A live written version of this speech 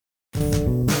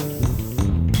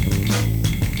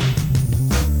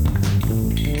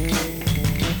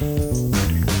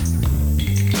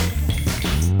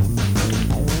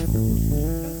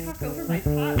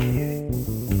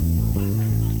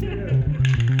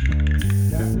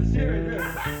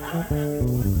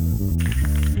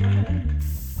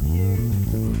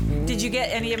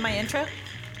get any of my intro?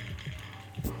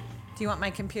 Do you want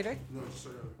my computer? No,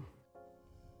 sorry.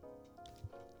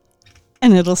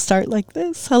 And it'll start like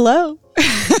this. Hello.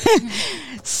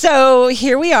 So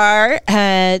here we are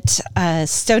at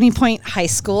Stony Point High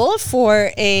School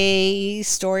for a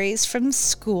Stories from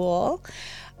School.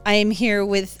 I am here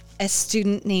with a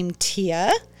student named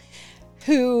Tia,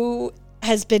 who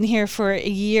has been here for a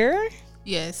year.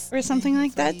 Yes. Or something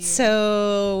like that.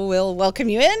 So we'll welcome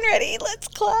you in. Ready? Let's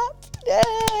clap.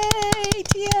 Yay,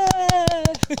 Tia.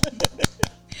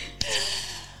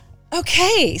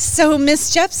 Okay, so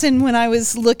Miss Jepson, when I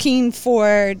was looking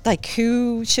for, like,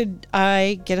 who should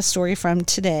I get a story from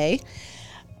today,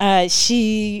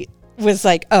 she was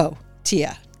like, oh,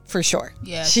 Tia, for sure.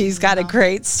 Yeah. She's got a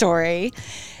great story.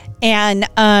 And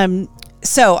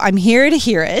so I'm here to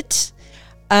hear it.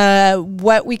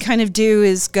 What we kind of do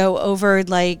is go over,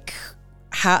 like,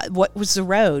 what was the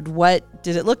road? What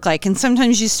did it look like? And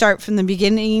sometimes you start from the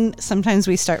beginning. Sometimes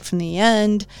we start from the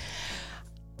end.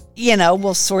 You know,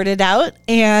 we'll sort it out.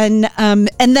 And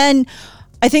then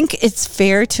I think it's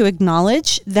fair to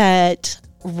acknowledge that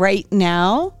right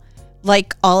now,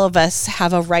 like all of us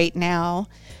have a right now,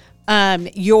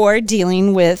 you're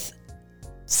dealing with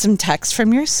some text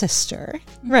from your sister,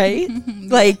 right?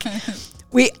 Like,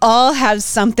 we all have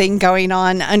something going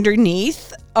on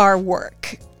underneath our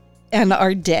work and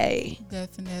our day.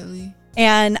 Definitely.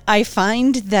 And I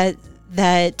find that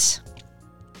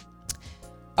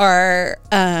our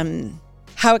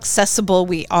how accessible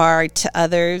we are to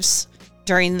others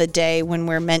during the day when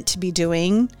we're meant to be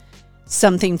doing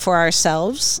something for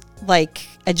ourselves, like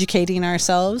educating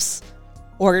ourselves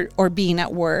or being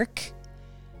at work,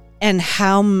 and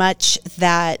how much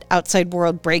that outside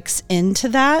world breaks into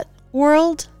that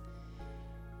world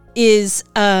is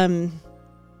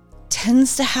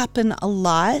tends to happen a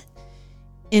lot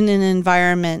in an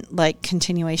environment like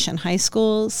continuation high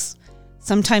schools.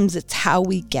 Sometimes it's how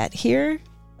we get here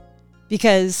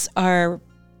because our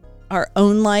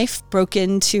own life broke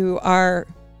into our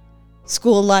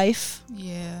school life.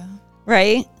 Yeah.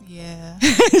 Right? Yeah.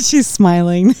 She's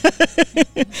smiling.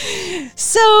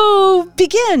 So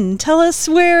begin. Tell us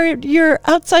where your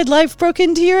outside life broke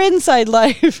into your inside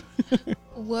life.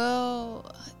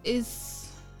 Well, it's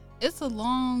a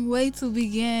long way to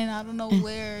begin. I don't know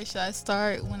where should I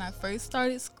start when I first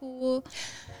started school.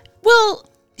 Well,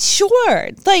 sure.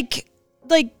 Like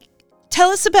tell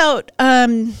us about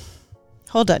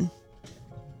hold on. I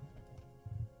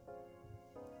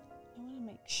want to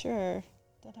make sure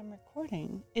that I'm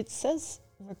recording. It says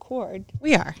record.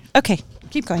 We are. Okay,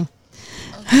 keep going.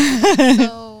 Okay.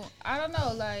 So, I don't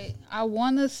know, like, I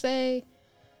want to say,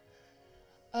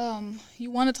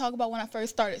 you want to talk about when I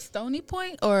first started Stony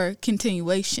Point or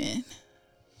continuation?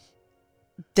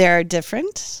 They're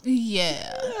different.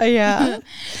 Yeah. Yeah.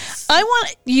 I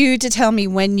want you to tell me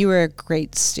when you were a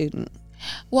great student.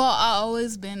 Well, I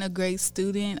always been a great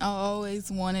student. I always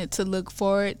wanted to look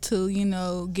forward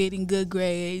to, getting good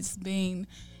grades, being,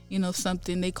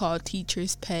 something they call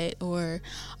teacher's pet, or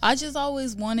I just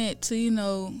always wanted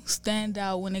to, stand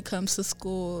out when it comes to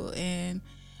school. And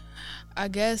I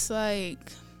guess, like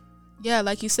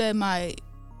you said, my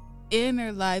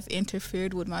inner life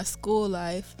interfered with my school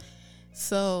life.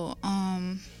 So,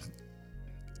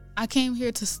 I came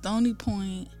here to Stony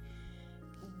Point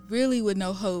really with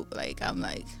no hope.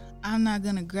 I'm not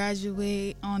going to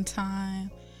graduate on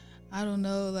time. I don't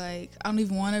know, I don't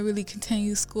even want to really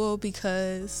continue school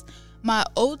because my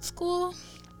old school,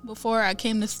 before I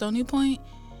came to Stony Point,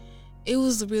 it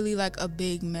was really a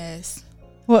big mess.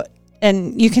 Well,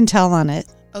 and you can tell on it.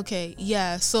 Okay,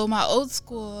 yeah. So my old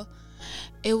school,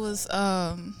 it was,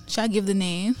 should I give the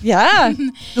name? Yeah.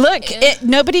 Look,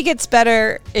 nobody gets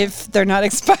better if they're not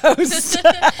exposed. So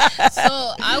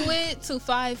I went to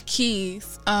Five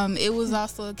Keys. It was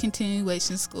also a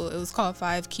continuation school. It was called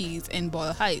Five Keys in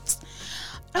Boyle Heights.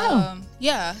 Oh.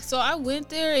 Yeah. So I went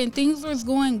there and things was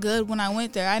going good when I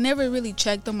went there. I never really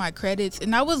checked on my credits.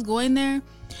 And I was going there,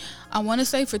 I want to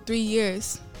say, for 3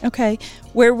 years. Okay.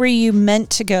 Where were you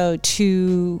meant to go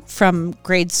to from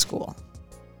grade school?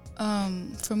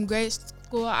 From grade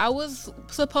school, I was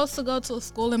supposed to go to a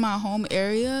school in my home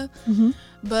area,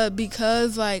 but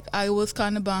because I was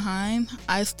kind of behind,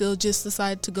 I still just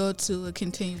decided to go to a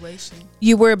continuation.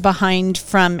 You were behind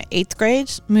from 8th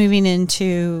grade, moving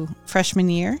into freshman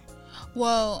year?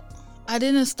 Well, I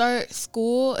didn't start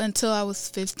school until I was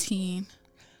 15.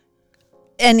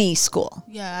 Any school?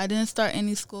 Yeah, I didn't start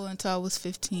any school until I was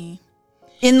 15.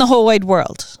 In the whole wide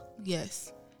world?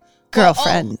 Yes.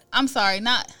 Girlfriend. I'm sorry,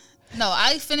 No,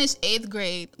 I finished 8th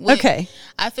grade. Okay.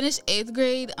 I finished 8th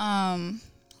grade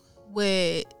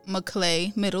with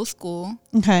Maclay Middle School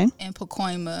Okay. in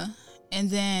Pacoima. And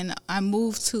then I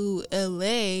moved to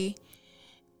LA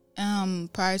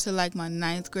prior to like my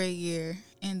 9th grade year.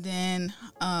 And then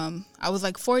I was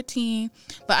like 14,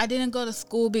 but I didn't go to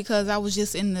school because I was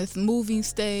just in this moving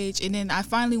stage. And then I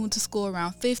finally went to school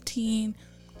around 15.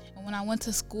 And when I went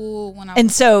to school,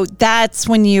 And so that's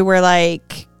when you were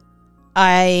like,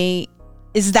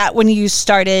 is that when you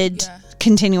started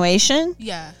continuation?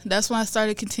 Yeah, that's when I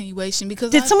started continuation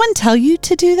because Did someone tell you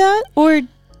to do that? Or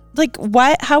like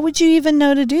how would you even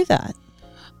know to do that?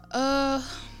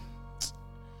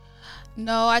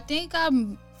 No, I think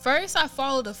first I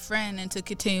followed a friend into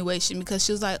continuation because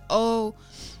she was like, "Oh,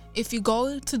 if you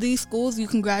go to these schools, you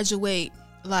can graduate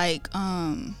like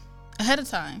ahead of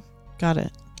time." Got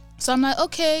it. So I'm like,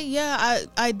 okay, yeah,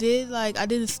 I did. Like, I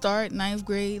didn't start 9th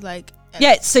grade. Like,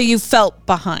 so you felt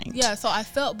behind. Yeah, so I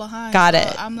felt behind. Got so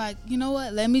it. I'm like, you know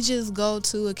what? Let me just go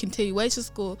to a continuation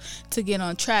school to get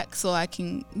on track so I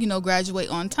can,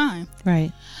 graduate on time.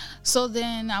 Right. So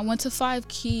then I went to Five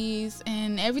Keys,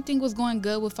 and everything was going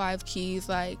good with Five Keys.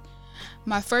 Like,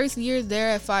 my first year there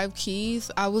at Five Keys,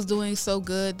 I was doing so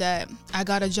good that I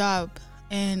got a job.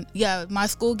 And, yeah, my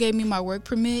school gave me my work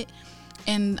permit,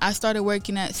 and I started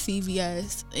working at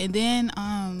CVS. And then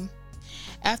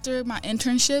after my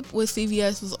internship with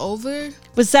CVS was over.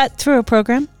 Was that through a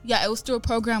program? Yeah, it was through a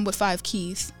program with Five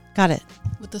Keys. Got it.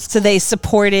 With the school. So they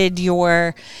supported they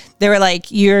were like,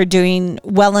 you're doing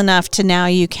well enough to now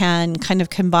you can kind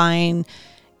of combine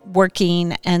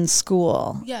working and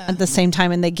school at the same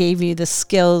time, and they gave you the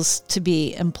skills to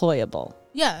be employable.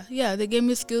 Yeah, they gave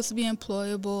me skills to be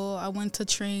employable. I went to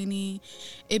training.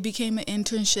 It became an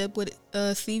internship with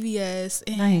CVS.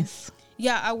 And nice.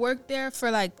 Yeah, I worked there for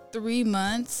like 3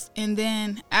 months, and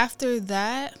then after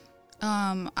that,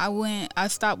 I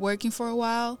stopped working for a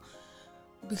while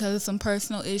because of some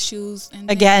personal issues.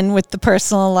 And again, with the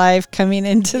personal life coming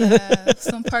into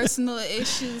some personal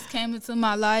issues came into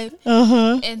my life.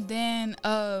 And then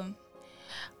what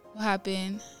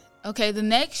happened? Okay, the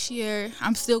next year,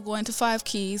 I'm still going to Five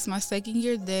Keys, my second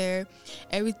year there.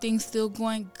 Everything's still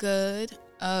going good.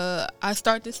 I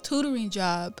start this tutoring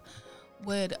job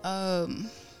with,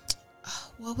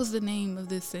 what was the name of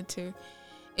this center?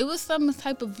 It was some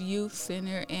type of youth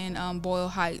center in Boyle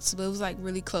Heights, but it was like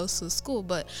really close to the school.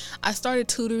 But I started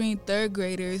tutoring 3rd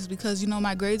graders because,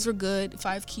 my grades were good.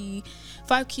 Five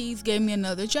Keys gave me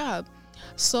another job.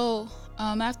 So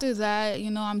after that,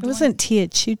 I'm doing... It wasn't Tia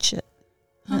Chucha.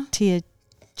 Not Tia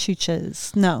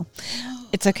Chuchas. No,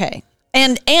 it's okay.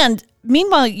 And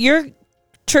meanwhile, you're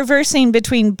traversing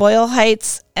between Boyle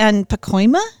Heights and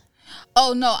Pacoima?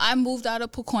 Oh, no, I moved out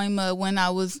of Pacoima when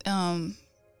I was in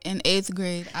 8th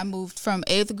grade. I moved from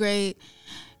 8th grade.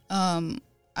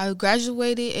 I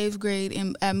graduated 8th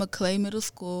grade at Maclay Middle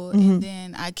School, and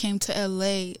then I came to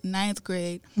LA 9th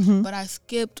grade, but I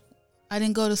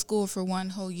didn't go to school for 1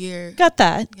 whole year. Got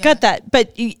that.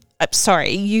 But I'm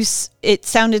sorry, it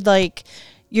sounded like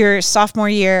your sophomore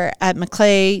year at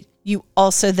Maclay, you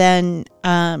also then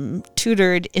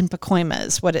tutored in Pacoima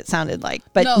is what it sounded like.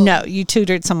 But no, you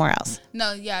tutored somewhere else.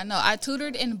 No, I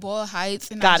tutored in Boyle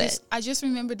Heights. And I just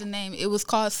remembered the name. It was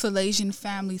called Salesian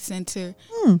Family Center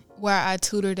where I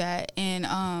tutored at. And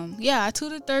I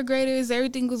tutored 3rd graders.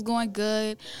 Everything was going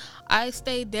good. I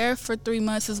stayed there for 3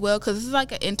 months as well because it's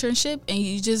like an internship and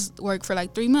you just work for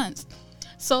like 3 months.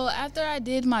 So after I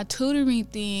did my tutoring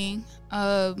thing,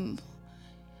 I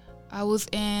was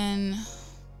in...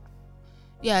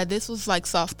 Yeah, this was like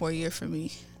sophomore year for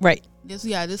me. Right. This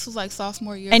was like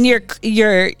sophomore year. And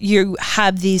you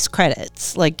have these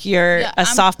credits, like you're a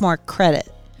sophomore credit.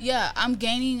 Yeah,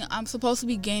 I'm supposed to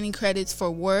be gaining credits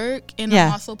for work, and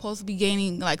I'm also supposed to be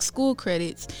gaining like school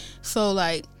credits. So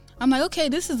like, I'm like, okay,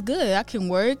 this is good. I can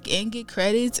work and get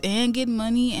credits and get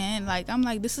money, and like, I'm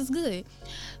like, this is good.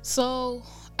 So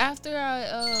after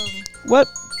I what?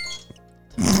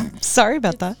 Sorry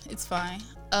about that. It's fine.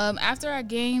 After I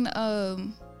gained,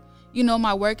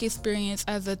 my work experience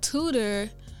as a tutor,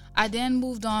 I then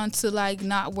moved on to like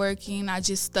not working. I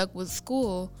just stuck with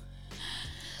school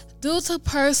due to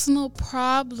personal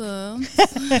problems.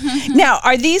 Now,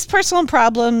 are these personal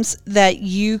problems that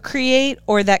you create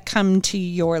or that come to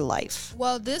your life?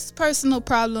 Well, this personal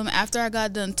problem, after I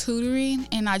got done tutoring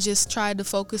and I just tried to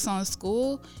focus on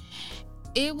school,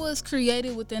 it was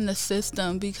created within the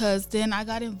system because then I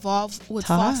got involved with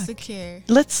foster care.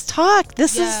 Let's talk.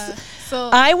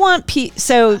 So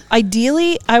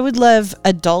ideally, I would love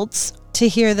adults to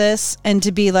hear this and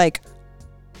to be like,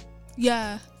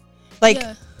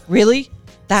 really?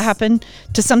 That happened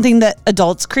to something that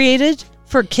adults created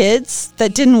for kids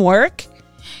that didn't work?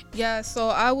 Yeah, so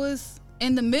I was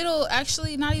in the middle,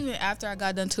 actually, not even after I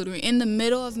got done tutoring, in the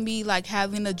middle of me like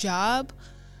having a job,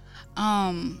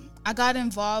 I got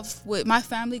involved with, my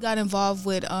family got involved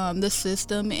with the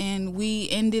system, and we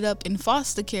ended up in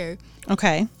foster care.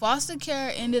 Okay. Foster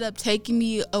care ended up taking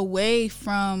me away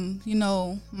from, you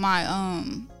know, my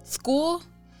school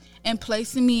and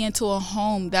placing me into a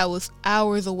home that was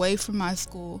hours away from my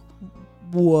school.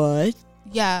 What?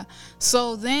 Yeah.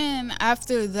 So then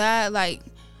after that, like,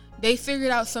 they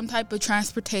figured out some type of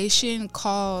transportation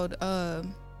called,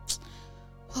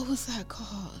 what was that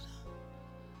called?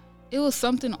 It was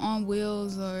something on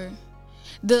wheels, or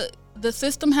the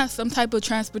system has some type of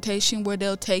transportation where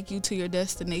they'll take you to your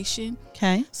destination.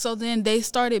 Okay. So then they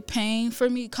started paying for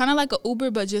me, kind of like an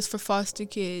Uber, but just for foster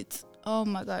kids. Oh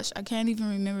my gosh, I can't even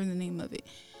remember the name of it.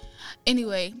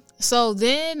 Anyway, so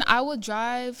then I would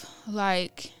drive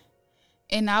like,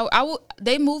 and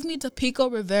they moved me to Pico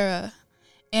Rivera,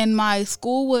 and my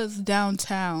school was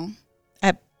downtown.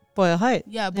 At Boyle Heights.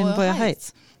 Yeah, In Boyle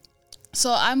Heights.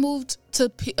 So I moved to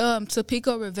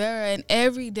Pico Rivera, and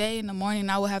every day in the morning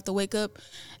I would have to wake up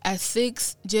at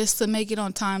 6 just to make it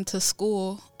on time to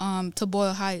school, to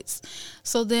Boyle Heights.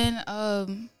 So then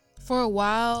for a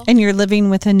while. And you're living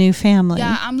with a new family.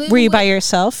 Yeah, I'm living. Were you by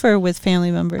yourself or with family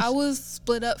members? I was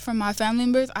split up from my family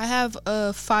members. I have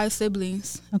 5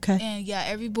 siblings. Okay. And yeah,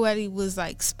 everybody was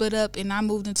like split up, and I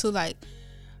moved into like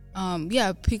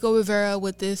Pico Rivera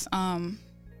with this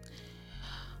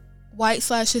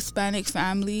white/Hispanic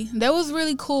family. That was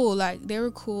really cool. Like, they were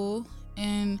cool,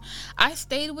 and I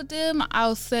stayed with them,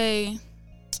 I'll say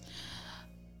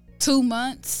 2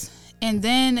 months, and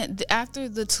then after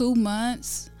the 2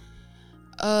 months,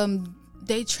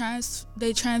 they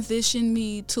transitioned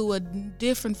me to a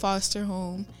different foster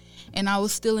home, and I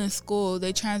was still in school.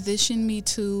 They transitioned me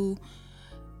to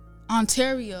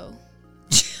Ontario.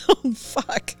 Oh,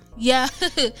 fuck. Yeah,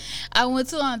 I went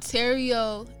to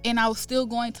Ontario, and I was still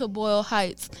going to Boyle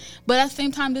Heights. But at the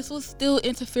same time, this was still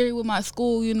interfering with my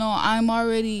school. You know, I'm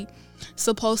already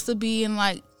supposed to be in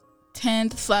like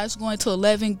 10th / going to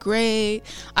 11th grade.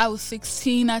 I was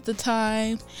 16 at the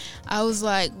time. I was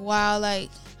like, wow,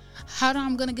 like, how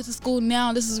am I going to get to school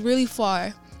now? This is really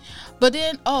far. But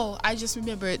then, I just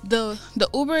remembered, the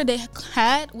Uber they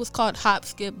had was called Hop,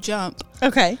 Skip, Jump.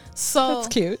 Okay. So that's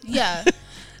cute. Yeah.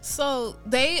 So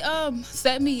they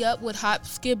set me up with Hop,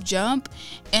 Skip, Jump,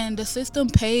 and the system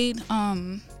paid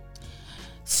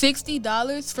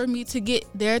 $60 for me to get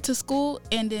there to school,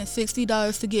 and then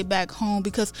 $60 to get back home,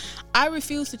 because I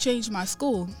refused to change my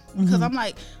school, because I'm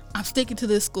like, I'm sticking to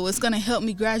this school. It's gonna help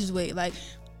me graduate, like,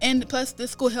 and plus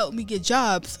this school helped me get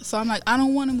jobs. So I'm like, I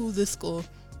don't want to move this school.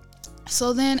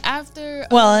 So then after...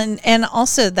 Well, and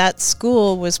also that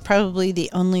school was probably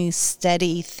the only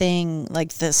steady thing,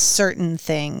 like this certain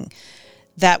thing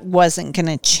that wasn't going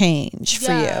to change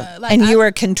for you. Like, and you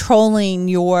were controlling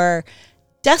your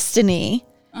destiny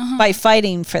by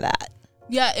fighting for that.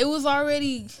 Yeah, it was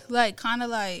already like kind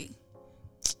of like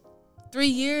 3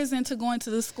 years into going to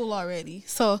the school already.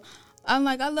 So I'm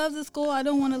like, I love the school. I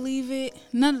don't want to leave it.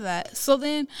 None of that. So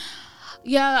then...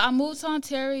 yeah, I moved to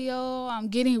Ontario. I'm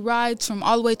getting rides from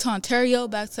all the way to Ontario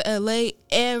back to LA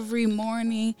every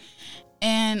morning.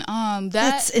 And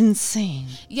that's insane.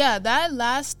 Yeah, that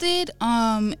lasted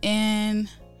and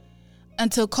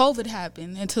until COVID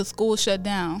happened, until school shut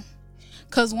down.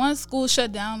 Cuz once school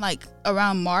shut down, like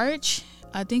around March,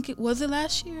 I think it was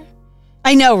last year.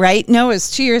 I know, right? No, it was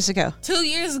 2 years ago. 2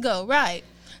 years ago, right.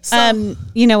 So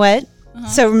you know what?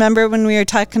 So remember when we were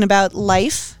talking about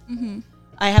life?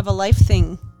 I have a life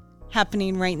thing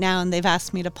happening right now, and they've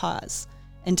asked me to pause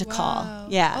and to call.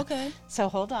 Yeah. Okay. So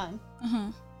hold on.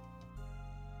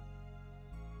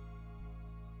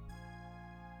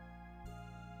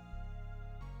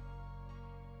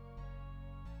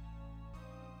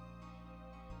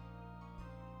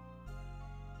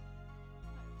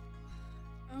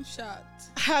 I'm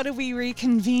shocked. How do we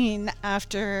reconvene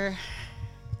after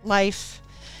life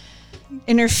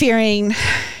interfering?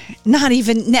 Not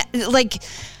even like,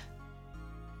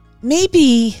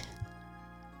 maybe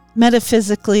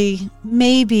metaphysically,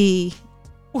 maybe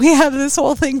we have this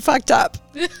whole thing fucked up.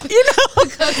 You know,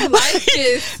 because life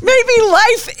is maybe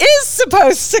life is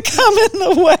supposed to come in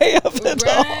the way of it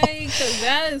all, right? Because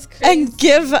that is crazy, and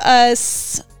give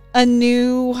us a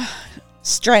new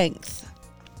strength.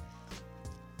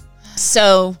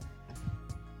 So,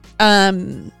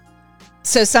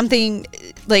 so something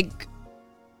like.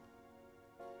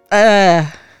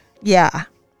 Yeah,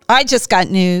 I just got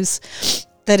news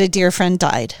that a dear friend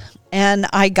died, and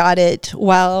I got it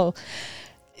while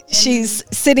she's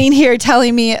sitting here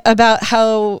telling me about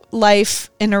how life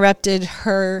interrupted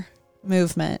her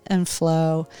movement and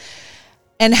flow.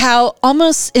 And how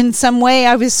almost in some way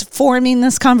I was forming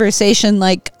this conversation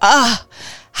like,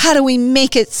 how do we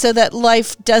make it so that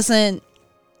life doesn't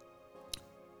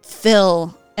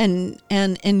fill and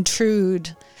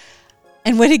intrude?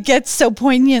 And when it gets so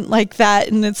poignant like that,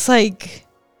 and it's like,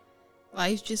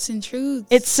 life just intrudes.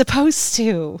 It's supposed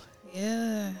to.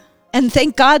 Yeah. And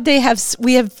thank God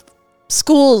we have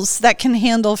schools that can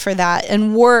handle for that,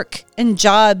 and work and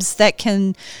jobs that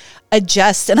can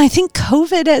adjust. And I think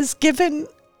COVID has given,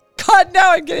 God,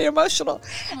 now I'm getting emotional,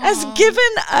 has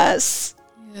given us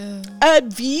a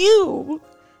view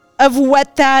of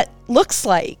what that looks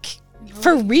like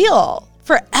for real,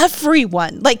 for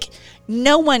everyone. Like,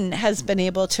 no one has been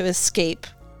able to escape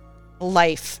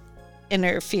life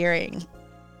interfering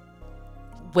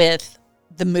with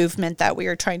the movement that we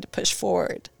are trying to push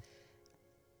forward.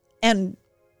 And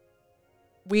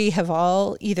we have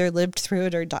all either lived through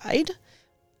it or died.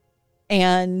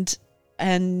 And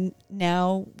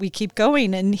now we keep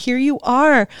going. And here you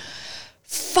are.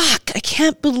 Fuck, I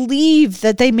can't believe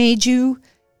that they made you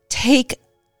take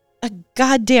a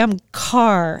goddamn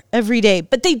car every day.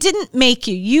 But they didn't make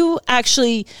you. You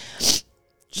actually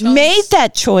made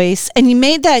that choice. And you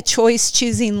made that choice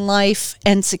choosing life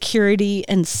and security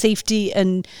and safety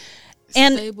and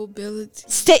stability.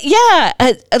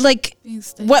 Like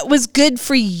what was good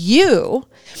for you.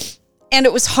 And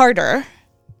it was harder.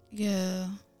 Yeah.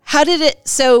 How did it,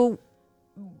 so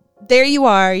there you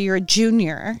are, you're a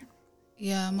junior.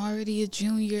 Yeah, I'm already a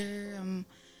junior. I'm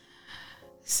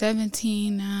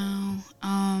 17 now.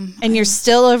 And you're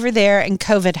still over there, and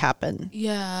COVID happened.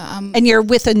 Yeah. And you're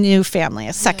with a new family,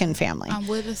 a second family. I'm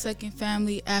with a second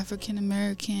family, African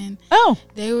American. Oh.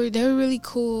 They were really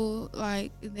cool.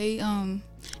 Like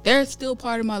they're still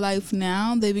part of my life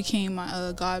now. They became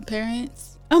my godparents.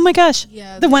 Oh my gosh.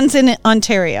 Yeah. The ones in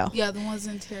Ontario. Yeah, the ones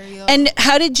in Ontario. And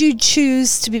how did you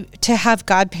choose to have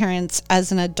godparents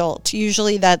as an adult?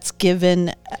 Usually that's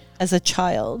given as a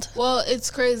child. Well,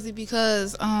 it's crazy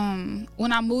because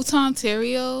when I moved to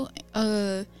Ontario,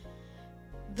 the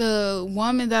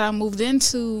woman that I moved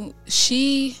into,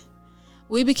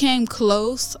 we became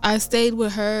close. I stayed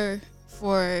with her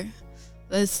for,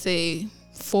 let's say,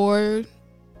 4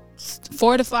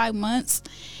 to 5 months.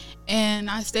 And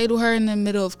I stayed with her in the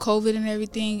middle of COVID and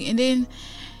everything. And then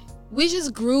we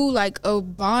just grew like a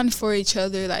bond for each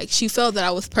other. Like, she felt that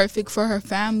I was perfect for her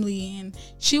family and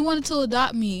she wanted to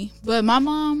adopt me. But my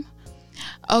mom,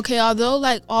 although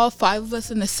like all 5 of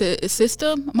us in the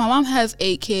system, my mom has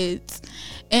 8 kids.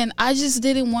 And I just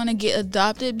didn't want to get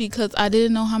adopted because I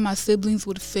didn't know how my siblings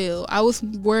would feel. I was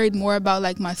worried more about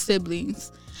like my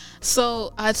siblings.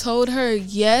 So I told her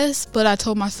yes, but I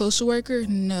told my social worker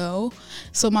no.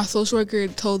 So my social worker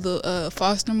told the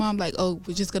foster mom, like, oh,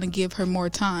 we're just going to give her more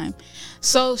time.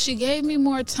 So she gave me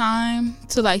more time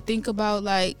to like think about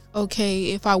like,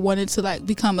 okay, if I wanted to like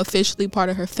become officially part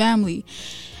of her family.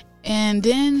 And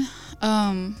then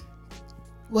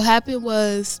what happened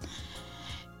was,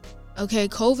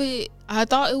 COVID, I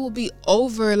thought it would be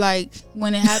over like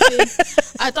when it happened.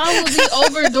 I thought it would be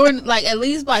over during like at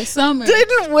least by summer.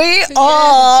 Didn't we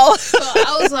all? So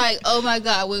I was like, oh my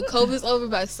God, when COVID's over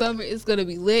by summer, it's gonna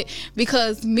be lit.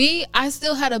 Because I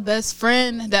still had a best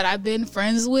friend that I've been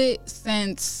friends with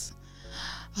since,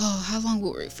 how long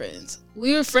were we friends?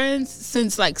 We were friends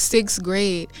since like 6th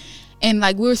grade. And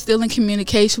like we were still in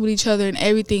communication with each other and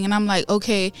everything. And I'm like,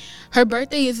 okay, her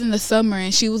birthday is in the summer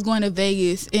and she was going to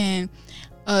Vegas and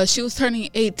she was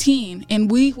turning 18. And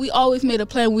we always made a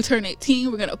plan. When we turn 18,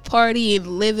 we're going to party and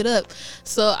live it up.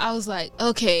 So I was like,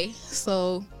 okay.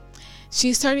 So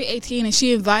she's turning 18 and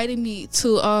she invited me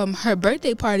to her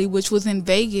birthday party, which was in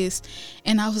Vegas.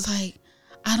 And I was like,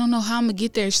 I don't know how I'm gonna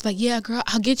get there. She's like, yeah, girl,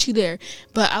 I'll get you there.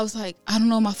 But I was like, I don't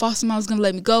know, my foster mom's gonna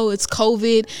let me go. It's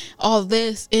COVID, all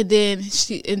this. And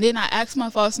then I asked my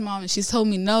foster mom and she told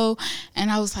me no. And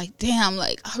I was like, damn,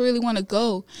 like I really wanna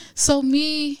go. So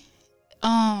me,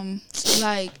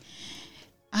 like,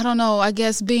 I don't know, I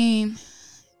guess being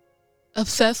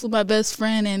obsessed with my best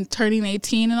friend and turning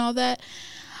 18 and all that,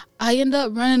 I ended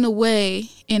up running away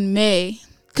in May.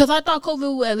 Because I thought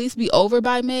COVID would at least be over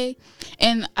by May.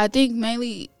 And I think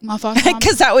mainly my foster mom.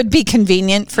 Because that would be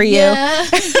convenient for you. Yeah.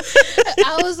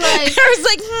 I was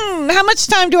like, how much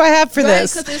time do I have for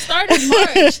this? Because it started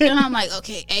March. And I'm like,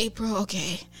 okay, April,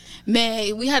 okay,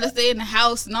 May. We had to stay in the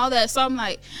house and all that. So I'm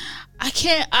like,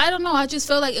 I don't know. I just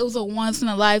felt like it was a once in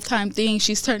a lifetime thing.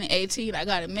 She's turning 18. I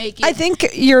got to make it. I think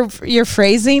your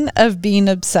phrasing of being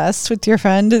obsessed with your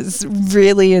friend is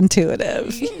really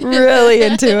intuitive. Really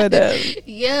intuitive.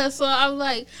 Yeah. So I'm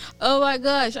like, oh my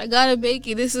gosh, I got to make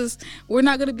it. We're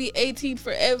not going to be 18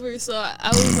 forever. So I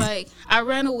was like, I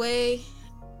ran away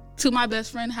to my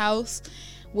best friend's house,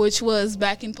 which was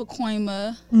back in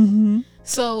Pacoima. Mm-hmm.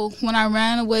 So when I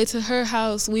ran away to her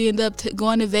house, we ended up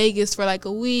going to Vegas for like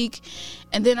a week.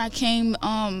 And then I came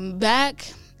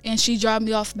back, and she dropped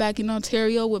me off back in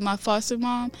Ontario with my foster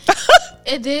mom.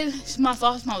 And then my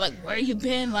foster mom like, where you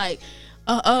been? Like,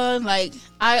 like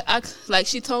I like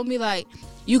she told me like,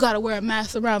 you gotta wear a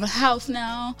mask around the house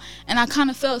now. And I kind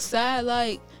of felt sad,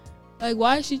 like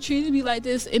why is she treating me like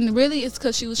this? And really it's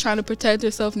because she was trying to protect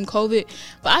herself from COVID.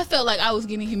 But I felt like I was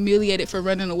getting humiliated for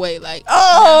running away. Like,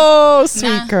 oh,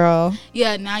 sweet girl.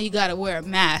 Yeah, now you gotta wear a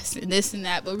mask and this and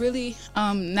that. But really,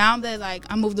 now that like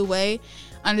I moved away,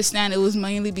 I understand it was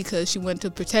mainly because she wanted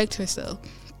to protect herself.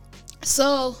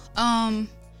 So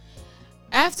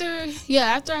after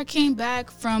I came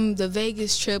back from the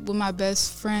Vegas trip with my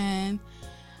best friend,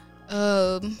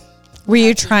 were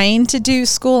you trying to do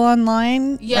school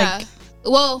online? Yeah.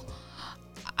 Well,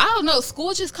 I don't know.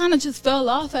 School just kind of just fell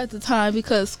off at the time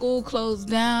because school closed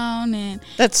down, and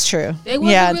that's true.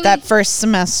 Really, that first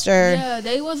semester. Yeah,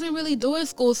 they wasn't really doing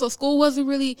school, so school wasn't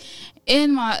really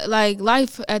in my like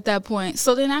life at that point.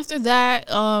 So then after that,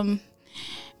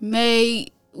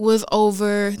 May was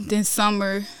over, then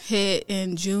summer hit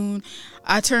in June.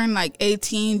 I turned like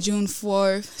 18 June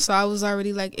 4th, so I was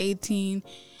already like 18.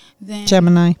 Then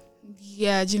Gemini.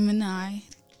 Yeah, Gemini.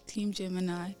 Team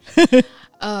Gemini.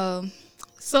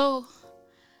 So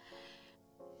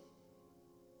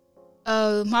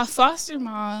my foster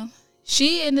mom,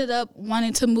 she ended up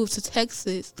wanting to move to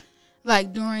Texas.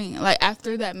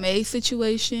 After that May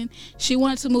situation, she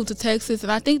wanted to move to Texas,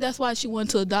 and I think that's why she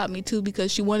wanted to adopt me too,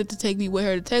 because she wanted to take me with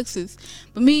her to Texas.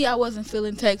 But me, I wasn't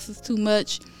feeling Texas too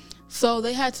much, so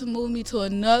they had to move me to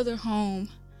another home.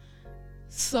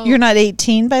 So you're not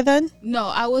 18 by then? No,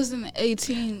 I wasn't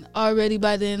 18 already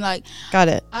by then. Like, got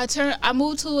it. I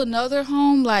moved to another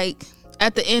home like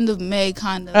at the end of May,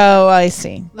 kind of. Oh, I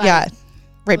see. Like, yeah.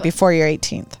 Right before your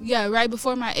 18th. Yeah, right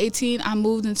before my 18th, I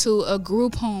moved into a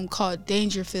group home called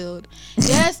Dangerfield.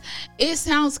 Yes, it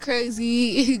sounds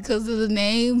crazy because of the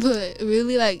name, but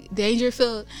really, like,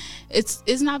 Dangerfield,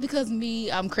 it's not because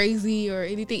I'm crazy or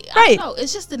anything. Right. I don't know.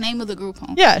 It's just the name of the group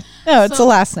home. Yeah. No, it's a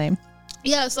last name.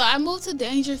 Yeah, so I moved to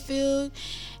Dangerfield,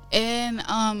 and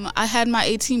I had my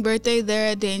 18th birthday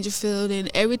there at Dangerfield, and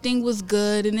everything was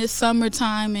good, and it's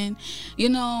summertime, and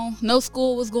no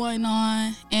school was going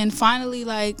on. And finally,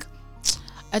 like,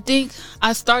 I think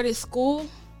I started school.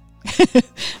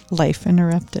 Life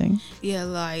interrupting. Yeah,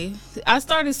 life. I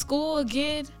started school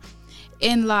again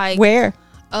in like where?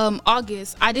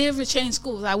 August. I didn't ever change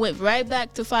schools. I went right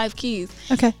back to Five Keys.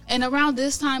 Okay. And around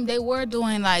this time, they were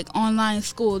doing like online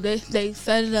school. They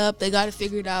set it up. They got it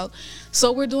figured out.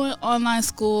 So we're doing online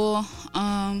school.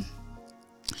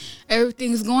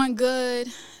 Everything's going good,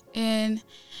 and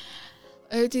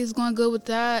everything's going good with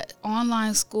that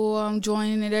online school. I'm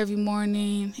joining it every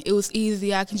morning. It was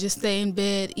easy. I can just stay in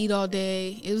bed, eat all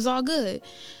day. It was all good.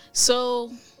 So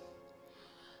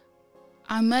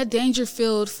I'm at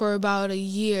Dangerfield for about a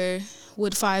year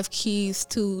with Five Keys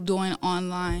to doing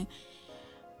online.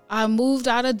 I moved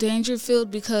out of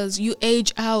Dangerfield because you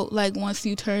age out like once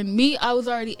you turn. Me, I was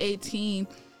already 18.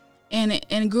 And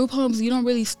in group homes, you don't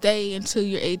really stay until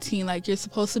you're 18. Like, you're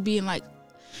supposed to be in like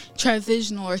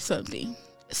transitional or something.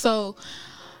 So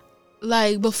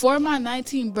like before my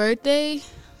 19th birthday,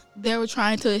 they were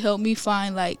trying to help me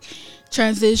find like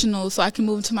transitional so I can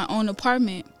move into my own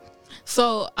apartment.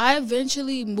 So I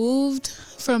eventually moved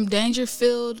from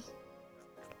Dangerfield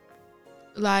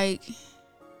like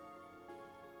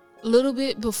a little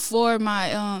bit before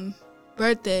my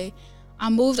birthday. I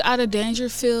moved out of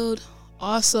Dangerfield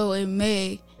also in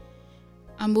May.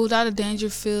 I moved out of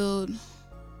Dangerfield,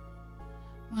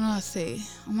 what do I say?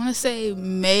 I want to say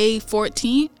May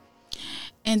 14th.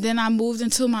 And then I moved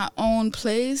into my own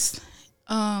place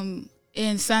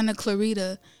in Santa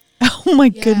Clarita. Oh my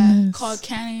goodness. Called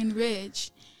Canyon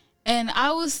Ridge. And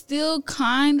I was still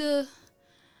kind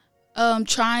of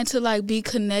trying to like be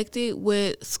connected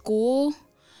with school,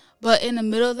 but in the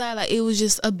middle of that, like, it was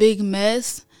just a big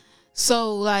mess.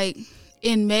 So like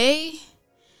in May,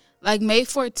 like May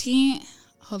 14th,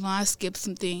 hold on, I skipped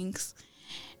some things.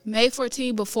 May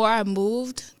 14th, before I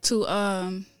moved to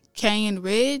Canyon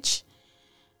Ridge,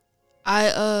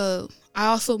 I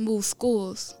also moved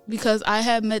schools because I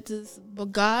had met this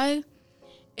guy,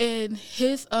 and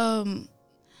his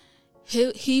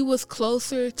he was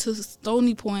closer to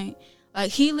Stony Point.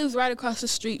 Like, he lives right across the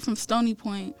street from Stony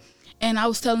Point. And I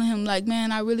was telling him, like,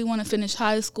 man, I really want to finish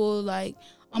high school. Like,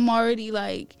 I'm already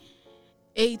like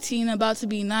 18, about to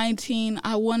be 19.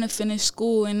 I want to finish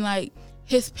school. And like,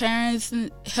 his parents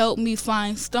helped me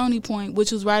find Stony Point,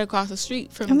 which was right across the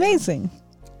street from Amazing. them.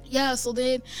 Yeah, so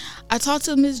then I talked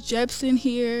to Miss Jepson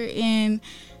here, and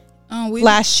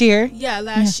last year. Yeah,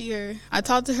 last year. I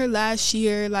talked to her last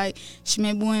year. Like, she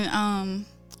met me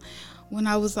when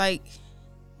I was like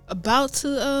about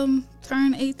to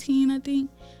turn 18, I think.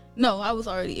 No, I was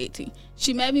already 18.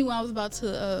 She met me when I was about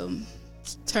to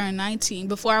turn 19,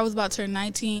 before I was about to turn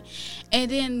 19.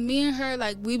 And then me and her,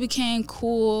 like, we became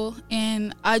cool,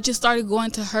 and I just started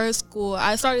going to her school.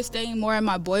 I started staying more at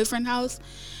my boyfriend's house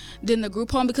than the group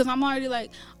home, because I'm already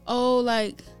like, oh,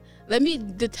 like, let me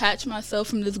detach myself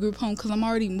from this group home, because I'm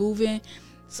already moving.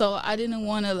 So I didn't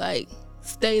want to, like,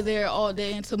 stay there all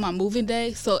day until my moving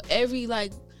day. So every,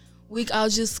 like, week I'll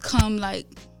just come, like,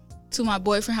 to my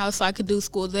boyfriend's house so I could do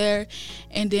school there.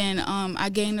 And then I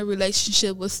gained a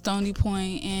relationship with Stony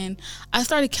Point, and I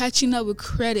started catching up with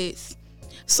credits.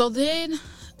 So then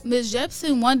Ms.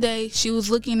 Jepson, one day, she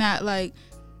was looking at, like,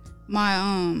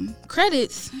 my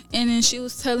credits, and then she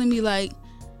was telling me, like,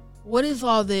 what is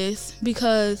all this?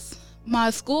 Because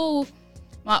my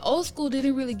old school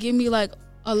didn't really give me, like,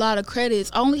 a lot of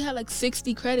credits. I only had like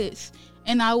 60 credits,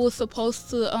 and I was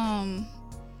supposed to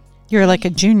You're like a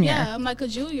junior. Yeah, I'm like a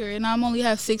junior, and I'm only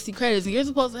have 60 credits, and you're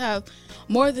supposed to have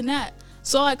more than that.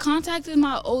 So I contacted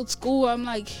my old school. I'm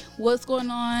like, what's going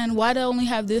on? Why do I only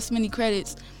have this many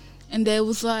credits? And they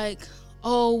was like,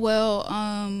 oh,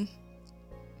 well,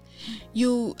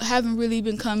 you haven't really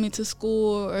been coming to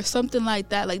school or something like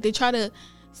that. Like, they try to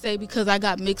say because I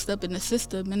got mixed up in the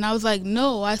system. And I was like,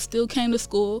 no, I still came to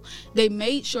school. They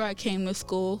made sure I came to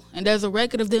school. And there's a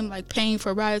record of them, like, paying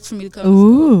for rides for me to come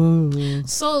to school.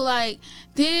 So, like,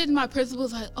 then my principal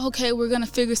was like, okay, we're going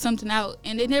to figure something out.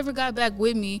 And they never got back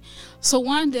with me. So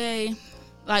one day,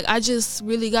 like, I just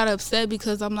really got upset,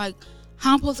 because I'm like,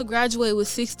 how am I supposed to graduate with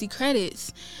 60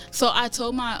 credits? So I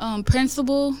told my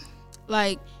principal,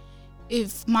 like,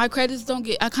 if my credits don't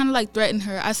get, I kind of like threatened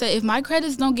her. I said, if my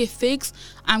credits don't get fixed,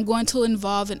 I'm going to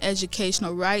involve an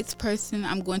educational rights person.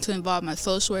 I'm going to involve my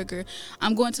social worker.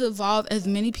 I'm going to involve as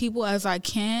many people as I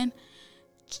can,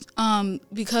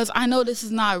 because I know this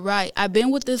is not right. I've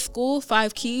been with this school,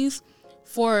 Five Keys,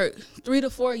 for 3 to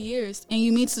 4 years, and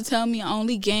you mean to tell me I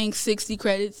only gained 60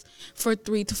 credits for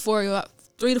 3 to 4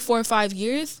 or 5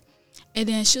 years? And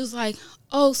then she was like,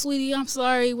 oh, sweetie, I'm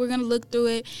sorry, we're going to look through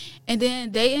it. And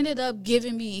then they ended up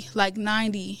giving me like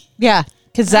 90. Yeah,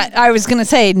 because I was going to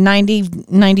say 90,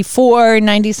 94,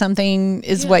 90 something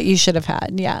is what you should have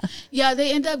had. Yeah. Yeah,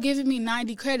 they ended up giving me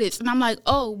 90 credits. And I'm like,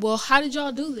 oh, well, how did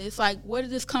y'all do this? Like, where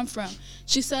did this come from?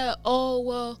 She said, oh,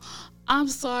 well, I'm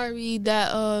sorry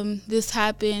that this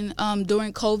happened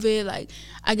during COVID. Like,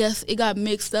 I guess it got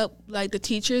mixed up. Like, the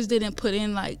teachers didn't put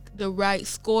in, like, the right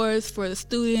scores for the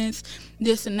students,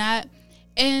 this and that.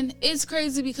 And it's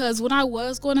crazy, because when I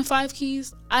was going to Five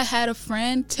Keys, I had a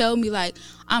friend tell me, like,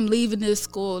 I'm leaving this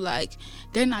school. Like,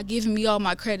 they're not giving me all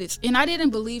my credits. And I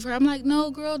didn't believe her. I'm like,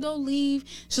 no, girl, don't leave.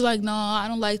 She's like, no, I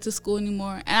don't like the school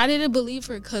anymore. And I didn't believe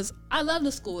her, because I love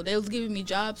the school. They was giving me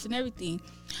jobs and everything.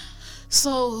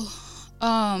 So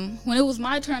when it was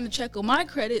my turn to check on my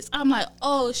credits, I'm like,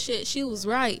 oh, shit, she was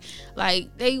right. Like,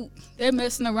 they're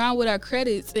messing around with our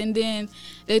credits. And then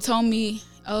they told me,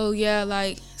 oh, yeah,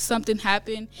 like, something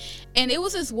happened. And it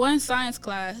was this one science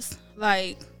class.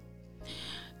 Like,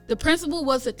 the principal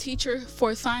was a teacher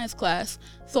for a science class.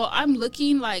 So I'm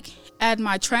looking, like, at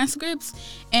my transcripts,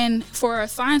 and for a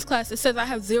science class, it says I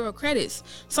have 0 credits.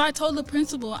 So I told the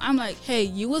principal, I'm like, hey,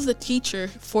 you was a teacher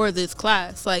for this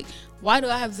class. Like, why do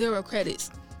I have 0 credits?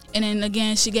 And then,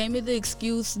 again, she gave me the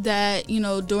excuse that, you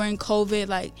know, during COVID,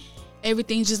 like,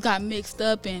 everything just got mixed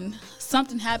up, and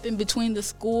something happened between the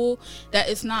school that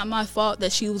it's not my fault,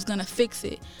 that she was gonna fix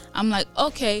it. I'm like,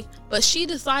 okay, but she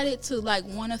decided to, like,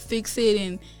 want to fix it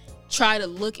and try to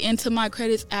look into my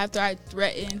credits after I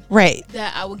threatened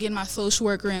that I would get my social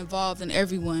worker involved and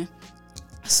everyone.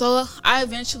 So I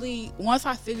eventually, once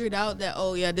I figured out that,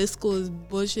 oh yeah, this school is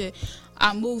bullshit,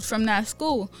 I moved from that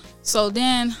school. So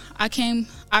then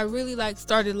I really, like,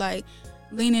 started, like,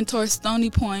 leaning towards Stony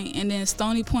Point, and then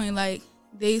Stony Point, like,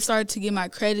 they started to get my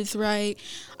credits right.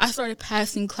 I started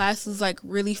passing classes, like,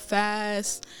 really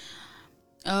fast.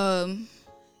 What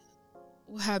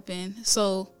happened?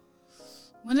 So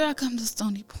when did I come to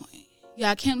Stony Point?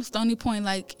 Yeah, I came to Stony Point,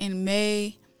 like, in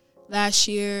May last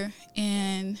year,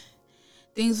 and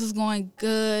things was going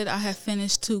good. I had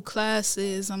finished 2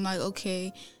 classes. I'm like,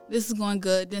 okay, this is going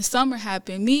good. Then summer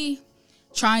happened. Me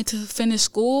trying to finish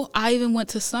school, I even went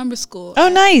to summer school. Oh,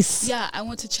 nice. Yeah, I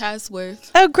went to Chatsworth.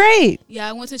 Oh, great. Yeah,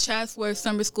 I went to Chatsworth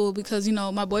summer school because, you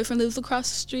know, my boyfriend lives across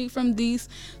the street from these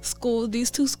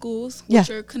 2 schools, which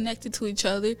are connected to each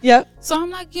other. Yep. So I'm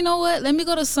like, you know what? Let me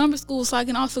go to summer school so I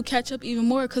can also catch up even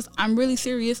more, because I'm really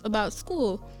serious about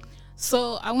school.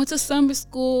 So I went to summer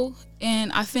school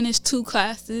and I finished 2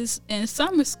 classes in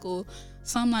summer school.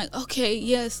 So I'm like, okay,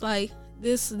 yes, like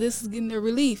this is getting the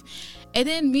relief. And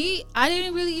then I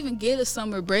didn't really even get a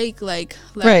summer break like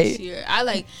last year.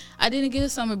 I didn't get a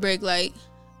summer break. Like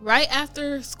right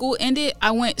after school ended, I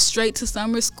went straight to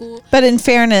summer school. But in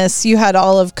fairness, you had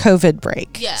all of COVID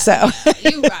break. Yeah. So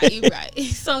You're right.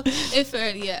 So in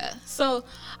fair, yeah. So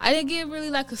I didn't get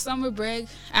really like a summer break.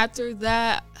 After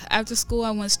that, after school,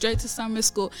 I went straight to summer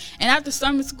school. And after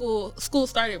summer school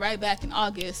started right back in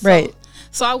August. Right.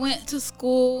 So I went to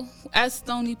school at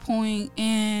Stony Point,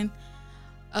 and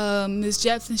Ms.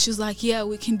 Jepson, she was like, yeah,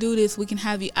 we can do this. We can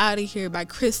have you out of here by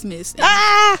Christmas.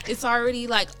 And it's already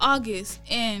like August.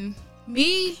 And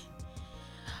when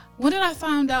did I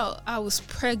find out I was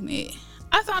pregnant?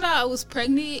 I found out I was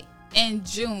pregnant in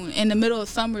June, in the middle of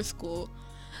summer school.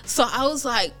 So I was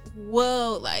like,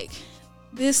 whoa, like,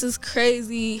 this is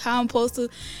crazy. How I'm supposed to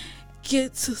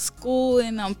get to school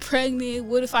and I'm pregnant?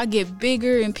 What if I get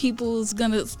bigger and people's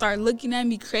gonna start looking at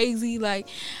me crazy? Like,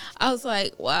 I was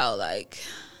like, wow, like,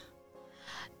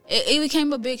 it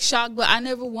became a big shock, but I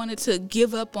never wanted to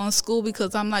give up on school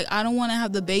because I'm like, I don't want to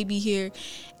have the baby here.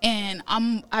 And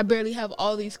I barely have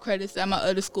all these credits that my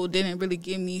other school didn't really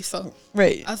give me. So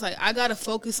right. I was like, I got to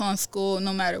focus on school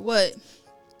no matter what.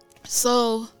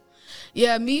 So,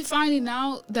 yeah, me finding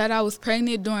out that I was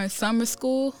pregnant during summer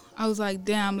school, I was like,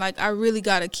 damn, like, I really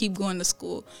got to keep going to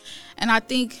school. And I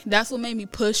think that's what made me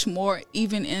push more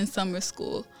even in summer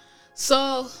school.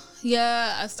 So,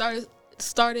 yeah, I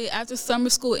started after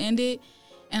summer school ended,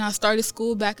 and I started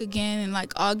school back again in,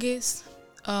 like, August.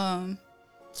 What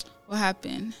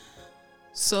happened?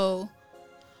 So,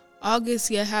 August,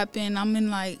 happened.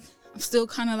 I'm still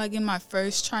kind of, like, in my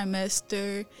first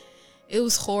trimester. It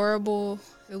was horrible.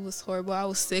 I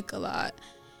was sick a lot.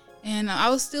 And I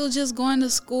was still just going to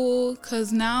school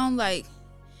because now, like,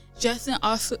 Justin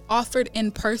offered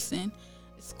in-person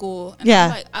school. And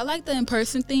yeah. I like the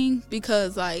in-person thing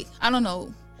because, like, I don't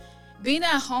know, being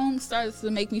at home starts to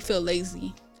make me feel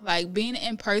lazy. Like, being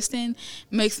in person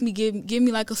makes me give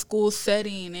me like a school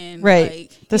setting and right.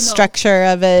 like the structure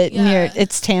of it, yeah. and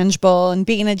it's tangible. And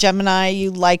being a Gemini,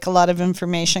 you like a lot of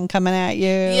information coming at you.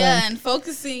 Yeah, and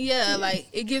focusing, like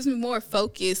it gives me more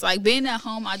focus. Like being at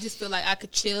home, I just feel like I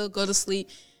could chill, go to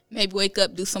sleep, maybe wake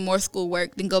up, do some more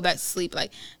schoolwork, then go back to sleep.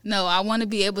 Like, no, I want to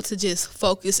be able to just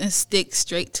focus and stick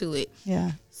straight to it.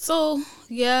 Yeah. So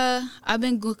yeah, I've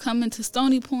been coming to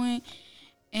Stony Point,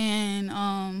 and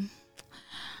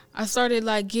I started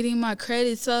like getting my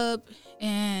credits up,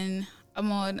 and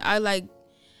I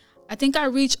think I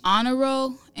reached honor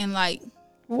roll, and like,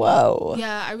 whoa.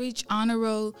 Yeah, I reached honor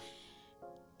roll,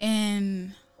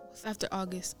 and what's after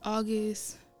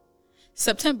August,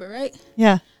 September, right?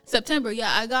 Yeah. September,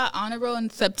 yeah, I got honor roll in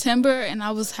September, and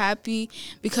I was happy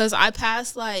because I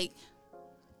passed like,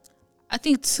 I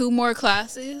think 2 more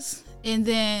classes, and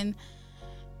then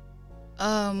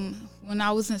when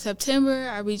I was in September,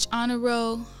 I reached honor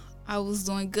roll. I was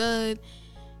doing good.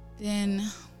 Then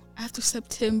after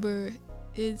September,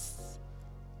 it's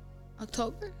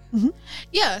October. Mm-hmm.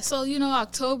 Yeah, so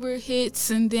October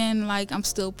hits, and then like I'm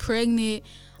still pregnant.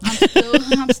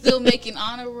 I'm still making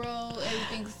honor roll.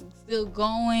 Everything's still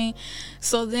going.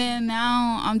 So then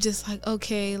now I'm just like,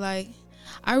 okay, like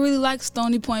I really like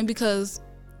Stony Point because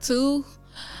too,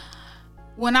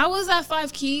 when I was at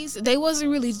Five Keys, they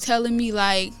wasn't really telling me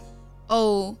like,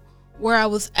 oh, where I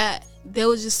was at. They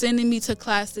were just sending me to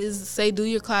classes, say do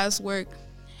your classwork,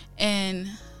 and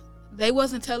they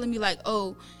wasn't telling me like,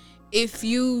 oh, if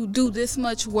you do this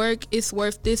much work, it's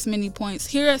worth this many points.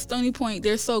 Here at Stony Point,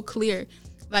 they're so clear.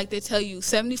 Like they tell you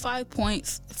 75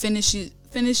 points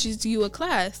finishes you a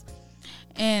class.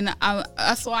 And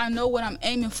so I know what I'm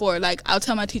aiming for. Like, I'll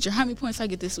tell my teacher how many points I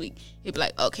get this week. He'd be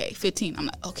like, okay, 15. I'm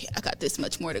like, okay, I got this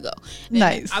much more to go. And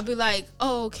nice. I'll be like,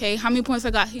 oh, okay, how many points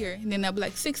I got here? And then they'll be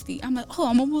like, 60. I'm like, oh,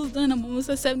 I'm almost done. I'm almost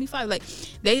at 75. Like,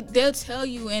 they'll tell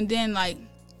you. And then, like,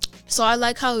 so I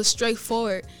like how it's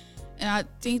straightforward. And I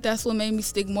think that's what made me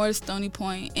stick more to Stony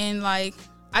Point. And, like,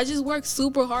 I just worked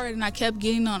super hard, and I kept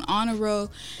getting on honor roll.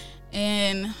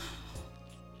 And I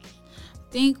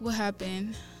think what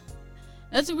happened...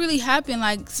 Nothing really happened.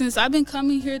 Like, since I've been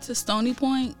coming here to Stony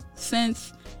Point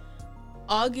since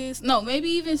August, no, maybe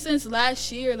even since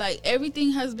last year, like,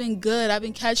 everything has been good. I've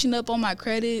been catching up on my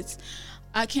credits.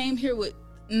 I came here with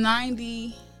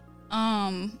 90.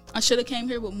 I should have came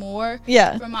here with more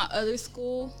from my other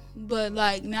school. But,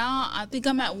 like, now I think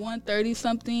I'm at 130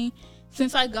 something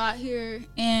since I got here.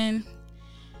 And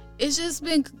it's just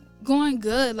been going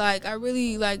good. Like, I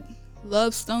really, like,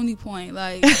 love Stony Point.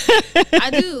 Like, I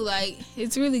do. Like,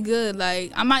 it's really good.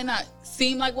 Like, I might not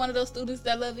seem like one of those students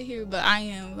that love it here, but I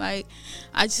am. Like,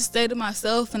 I just stay to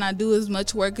myself and I do as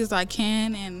much work as I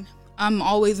can, and I'm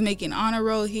always making honor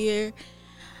roll here.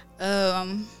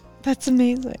 That's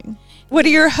amazing. What are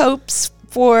your hopes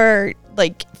for,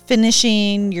 like,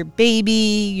 finishing your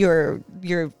baby, your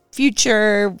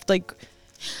future? Like,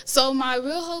 so my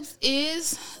real hopes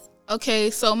is, okay,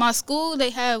 so my school,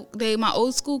 my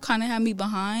old school kind of had me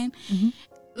behind. Mm-hmm.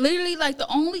 Literally, like, the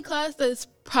only class that's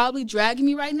probably dragging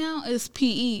me right now is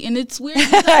PE, and it's weird.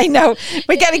 I know.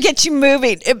 We got to get you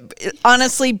moving.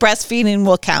 Honestly, breastfeeding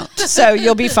will count, so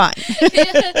you'll be fine.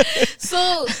 Yeah.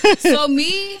 So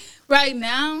me right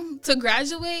now to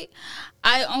graduate,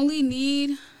 I only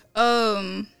need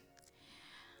one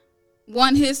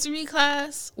history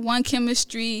class, one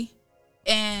chemistry,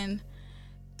 and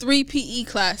 3 PE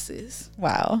classes.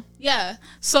 Wow. Yeah.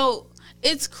 So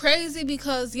it's crazy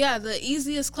because, yeah, the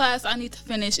easiest class I need to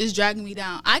finish is dragging me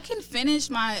down. I can finish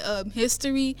my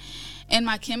history and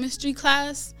my chemistry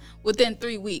class within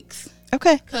 3 weeks.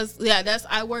 Okay. Because, yeah,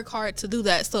 I work hard to do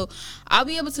that. So I'll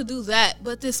be able to do that.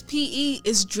 But this PE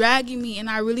is dragging me, and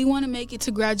I really want to make it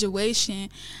to graduation.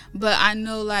 But I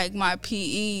know, like, my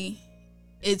PE,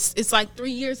 it's like 3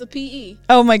 years of PE.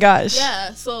 Oh, my gosh.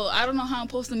 Yeah. So I don't know how I'm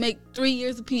supposed to make 3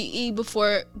 years of PE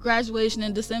before graduation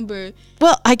in December.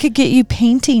 Well, I could get you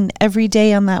painting every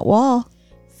day on that wall.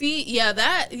 See, yeah,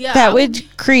 that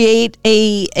would create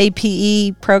a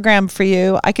PE program for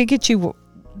you. I could get you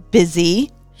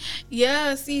busy.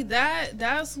 Yeah, see,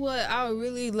 that's what I would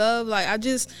really love. Like,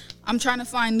 I'm trying to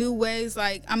find new ways.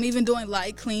 Like, I'm even doing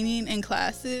light cleaning in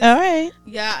classes. All right.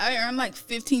 Yeah, I earned like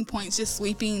 15 points just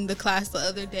sweeping the class the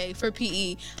other day for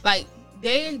PE. Like,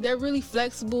 they're really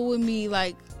flexible with me,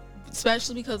 like,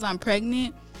 especially because I'm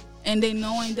pregnant, and they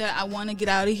knowing that I want to get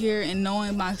out of here and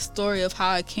knowing my story of how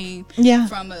I came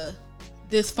from a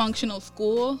dysfunctional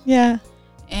school. Yeah.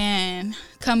 And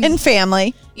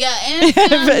family. Yeah, and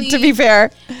family. To be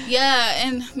fair. Yeah,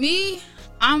 and me,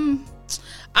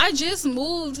 I just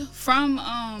moved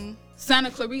from Santa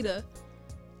Clarita.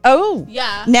 Oh.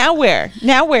 Yeah. Now where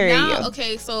are you?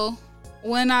 Okay, so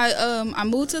when I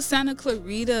moved to Santa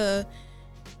Clarita,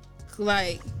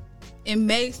 like, in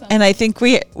May. And I think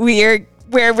we're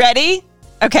ready.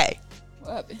 Okay.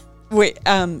 What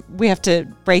happened? We have to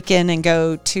break in and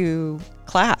go to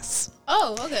class.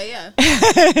 Oh, okay, yeah.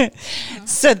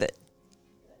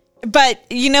 But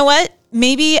you know what?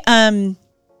 Maybe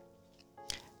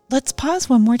let's pause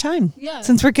one more time. Yeah.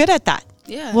 Since we're good at that.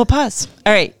 Yeah. We'll pause.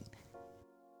 All right.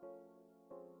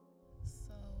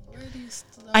 So where do you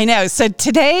start? I know. So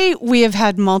today we have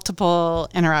had multiple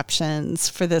interruptions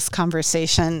for this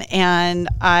conversation, and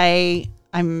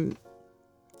I'm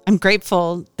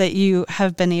grateful that you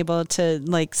have been able to,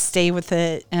 like, stay with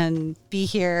it and be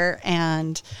here.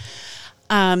 And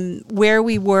where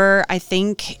we were, I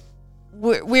think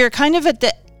we're kind of at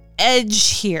the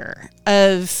edge here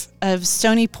of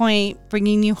Stony Point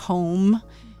bringing you home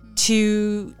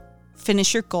to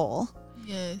finish your goal.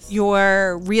 Yes.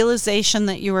 Your realization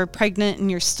that you were pregnant and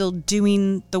you're still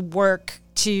doing the work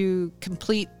to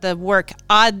complete the work.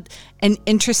 Odd and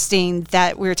interesting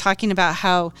that we were talking about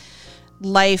how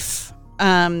life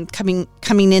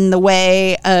coming in the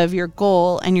way of your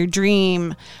goal and your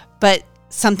dream, but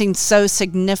something so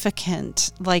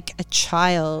significant like a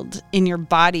child in your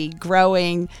body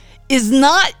growing is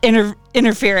not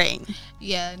interfering.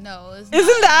 Yeah, no. It's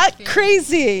Isn't that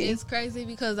crazy? It's crazy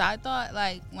because I thought,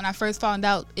 like, when I first found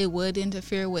out it would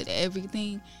interfere with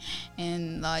everything,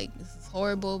 and, like, this is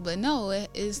horrible, but no,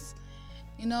 it's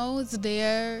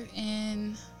there,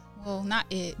 and, well, not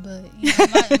it, but,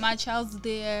 my child's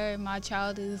there, and my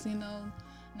child is,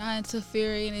 not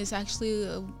interfering. It's actually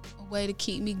a way to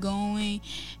keep me going.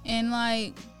 And,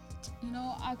 like,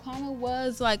 I kind of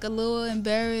was, like, a little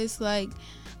embarrassed, like,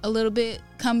 a little bit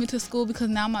coming to school because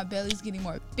now my belly's getting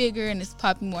more bigger and it's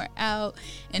popping more out,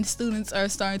 and students are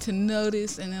starting to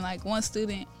notice. And then, like, one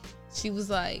student, she was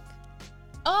like,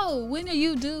 "Oh, when are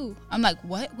you due?" I'm like,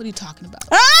 "What? What are you talking about?"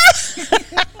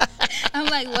 I'm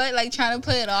like, "What?" Like, trying to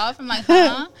play it off. I'm like,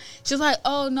 "Huh?" She's like,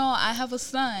 "Oh, no, I have a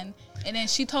son." And then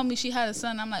she told me she had a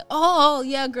son. I'm like, "Oh,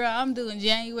 yeah, girl, I'm due in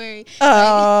January."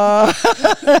 Oh.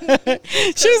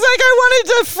 She was like, "I wanted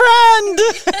a friend."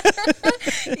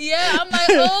 Yeah, I'm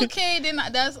like, okay. Then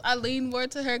I lean more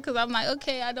to her because I'm like,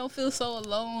 okay, I don't feel so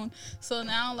alone. So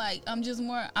now, like, I'm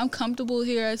comfortable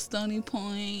here at Stony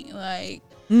Point. Like,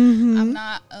 I'm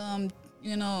not,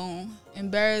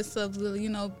 embarrassed of,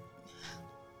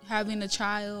 having a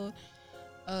child.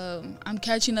 I'm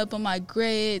catching up on my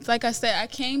grades. Like I said, I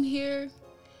came here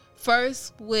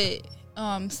first with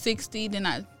 60. Then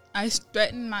I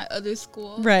threatened my other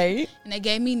school. Right. And they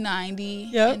gave me 90.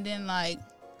 Yep. And then like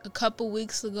a couple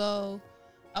weeks ago,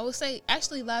 I would say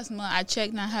actually last month I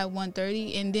checked and I had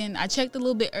 130. And then I checked a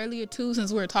little bit earlier too,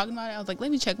 since we were talking about it. I was like, let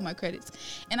me check my credits.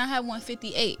 And I had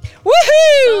 158. Woohoo!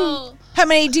 So, how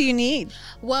many do you need?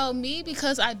 well, me,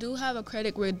 because I do have a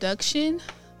credit reduction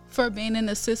for being in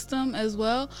the system as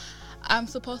well, I'm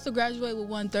supposed to graduate with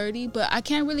 130, but I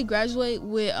can't really graduate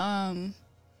with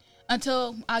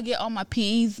until I get all my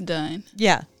PEs done.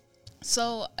 Yeah.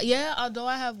 So, yeah, although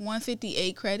I have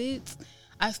 158 credits,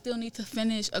 I still need to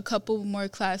finish a couple more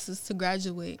classes to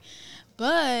graduate.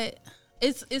 But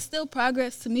it's still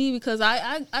progress to me, because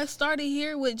I started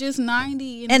here with just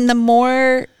 90. And the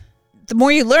more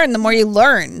you learn, the more you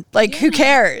learn. Like, who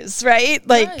cares, right?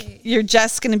 Like, Right. you're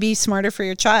just going to be smarter for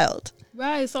your child.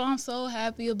 Right, so I'm so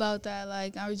happy about that.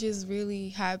 Like, I was just really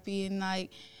happy. And, like,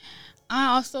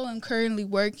 I also am currently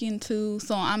working, too.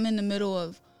 So I'm in the middle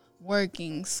of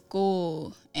working,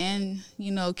 school, and,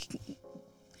 you know,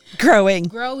 Growing.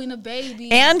 growing a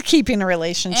baby. And keeping a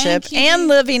relationship. keeping- And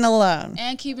living alone.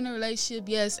 And keeping a relationship,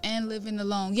 yes, and living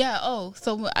alone. Yeah,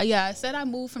 I said I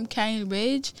moved from Canyon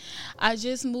Ridge. I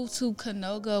just moved to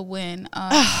Canoga when...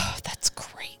 Oh, that's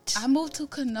great. I moved to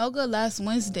Canoga last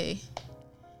Wednesday.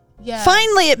 Yeah.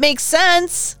 Finally, it makes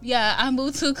sense. Yeah, I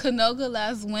moved to Canoga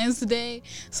last Wednesday,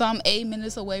 so I'm 8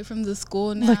 minutes away from the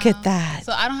school now. Look at that.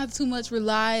 So I don't have too much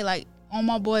rely like on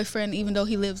my boyfriend, even though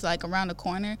he lives like around the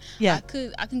corner. Yeah. I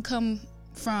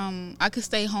could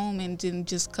stay home and then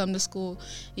just come to school.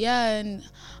 Yeah, and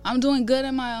I'm doing good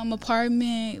in my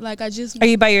apartment. Like, Are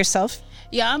you by yourself?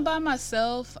 yeah, I'm by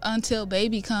myself until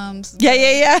baby comes.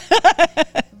 Yeah.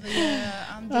 But yeah,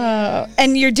 I'm there.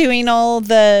 And you're doing all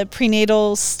the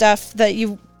prenatal stuff that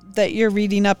you're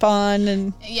reading up on,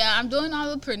 and Yeah, I'm doing all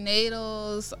the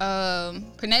prenatals.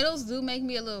 Prenatals do make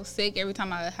me a little sick every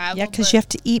time I have them. because you have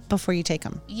to eat before you take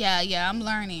them. Yeah, I'm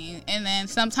learning. And then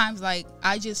sometimes, like,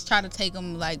 I just try to take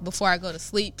them, like, before I go to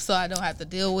sleep so I don't have to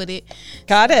deal with it.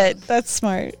 Got it. That's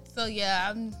smart. So,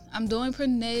 yeah, I'm doing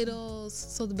prenatals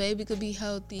so the baby could be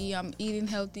healthy. I'm eating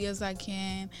healthy as I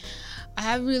can. I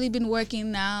haven't really been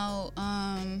working now.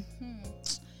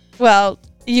 Well,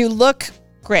 you look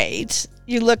great.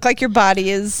 You look like your body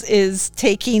is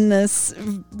taking this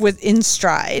in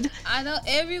stride. I know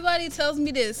everybody tells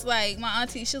me this. Like, my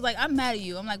auntie, she's like, I'm mad at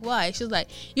you. I'm like, why? She's like,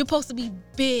 you're supposed to be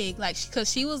big. Like,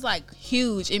 because she was, like,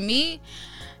 huge. And me,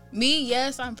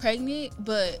 yes, I'm pregnant,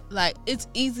 but, like, it's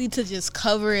easy to just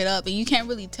cover it up. And you can't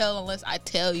really tell unless I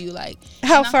tell you, like.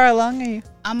 How far along are you?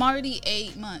 I'm already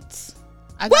 8 months.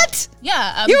 What?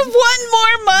 Yeah. You have one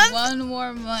more month? One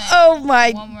more month. Oh,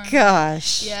 my One more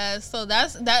gosh. Yeah, so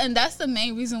that's the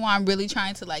main reason why I'm really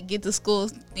trying to, like, get the school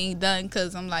thing done,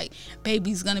 because I'm like,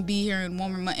 baby's gonna be here in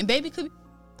 1 more month, and baby could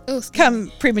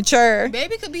Come premature.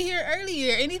 baby could be here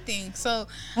earlier, anything. So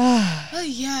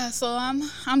yeah, so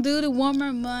I'm due to 1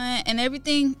 more month, and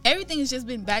everything has just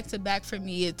been back to back for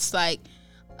me. It's like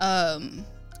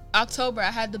October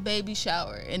I had the baby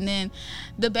shower, and then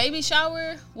the baby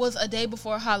shower was a day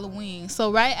before Halloween.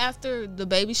 So right after the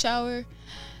baby shower,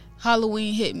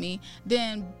 Halloween hit me.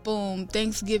 Then boom,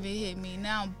 Thanksgiving hit me.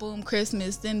 Now boom,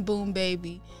 Christmas. Then boom,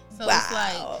 baby. So it's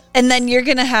like, and then you're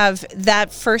gonna have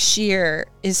that first year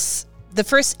is the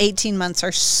first 18 months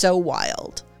are so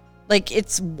wild. Like,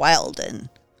 it's wildin'.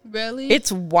 really?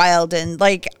 It's wildin'.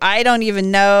 Like, I don't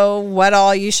even know what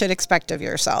all you should expect of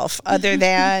yourself other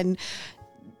than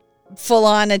full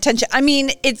on attention. I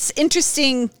mean, it's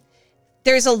interesting.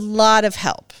 There's a lot of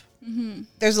help. Mm-hmm.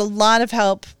 There's a lot of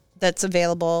help that's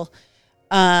available.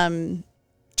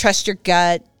 Trust your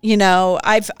gut. You know,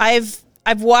 I've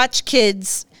watched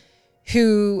kids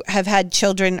who have had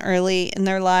children early in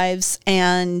their lives,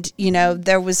 and you know,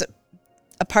 there was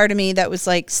a part of me that was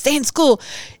like, stay in school,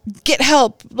 get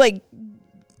help, like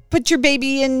put your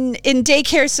baby in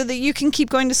daycare so that you can keep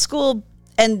going to school.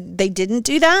 And they didn't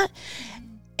do that.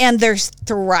 And they're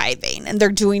thriving and they're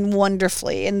doing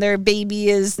wonderfully. And their baby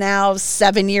is now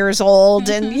 7 years old.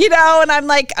 And, you know, and I'm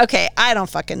like, okay, I don't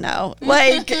fucking know.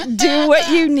 Like, do what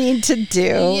you need to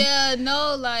do. Yeah,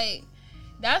 no, like,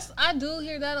 I do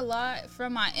hear that a lot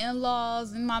from my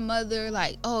in-laws and my mother.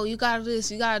 Like, oh, you gotta do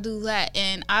this, you gotta do that.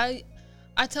 And I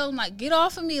tell them, like, get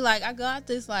off of me. Like, I got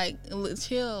this. Like,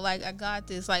 chill. Like, I got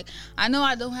this. Like, I know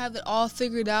I don't have it all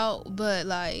figured out, but,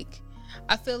 like,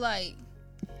 I feel like,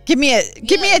 Give me a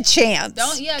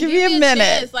chance. Give me a minute.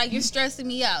 chance. Like, you're stressing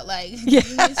me out. Like,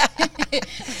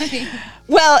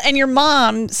 Well, and your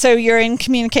mom, so you're in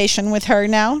communication with her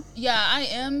now? Yeah, I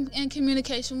am in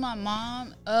communication with my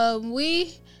mom.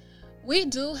 We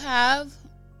do have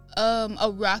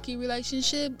a rocky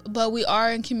relationship, but we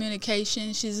are in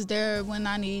communication. She's there when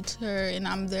I need her, and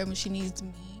I'm there when she needs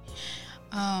me.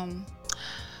 I'm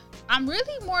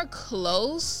really more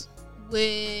close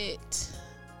with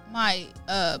my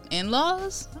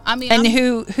in-laws. I mean, And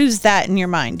who's that in your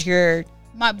mind?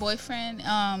 my boyfriend.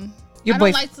 Your I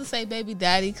don't boyfriend. like to say baby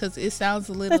daddy because it sounds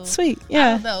a little. That's sweet.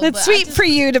 Yeah. don't know, That's but sweet for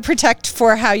you to protect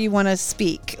for how you want to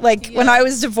speak. Like when Yeah. I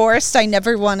was divorced, I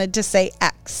never wanted to say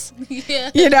ex.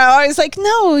 Yeah. You know, I was like,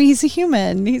 no, he's a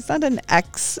human. He's not an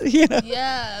ex. You know.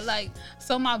 Yeah, like,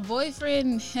 so my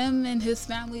boyfriend, him and his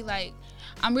family, like,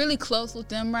 I'm really close with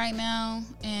them right now,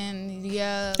 and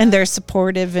yeah, And they're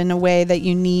supportive in a way that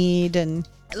you need, and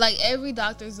like every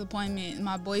doctor's appointment,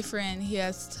 my boyfriend, he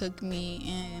has took me,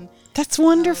 and that's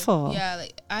wonderful. yeah,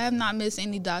 like I have not missed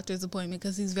any doctor's appointment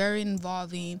because he's very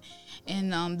involving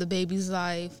in the baby's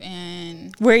life.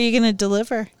 And Where are you going to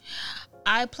deliver?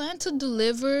 I plan to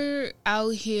deliver out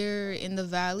here in the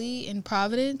valley in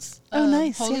Providence. Oh,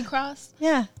 nice, Holy yeah. Cross,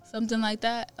 Yeah. something like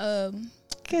that. I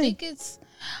Good. think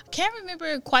I can't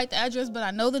remember quite the address, but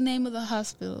I know the name of the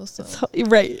hospital. So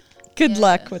Right. Good Yeah.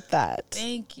 luck with that.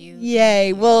 thank you.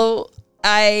 Yay. Well,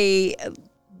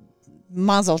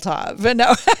 Mazel tov. But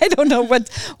no, I don't know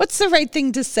what's the right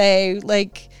thing to say.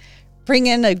 Like, bring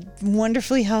in a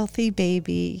wonderfully healthy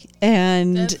baby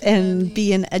and Definitely.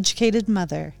 be an educated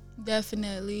mother.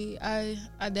 Definitely. I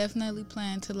definitely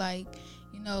plan to, like,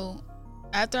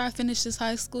 after I finish this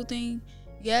high school thing,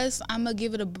 yes, I'm going to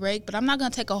give it a break, but I'm not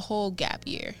going to take a whole gap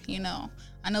year,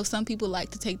 I know some people like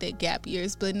to take their gap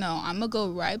years, but no, I'm going to go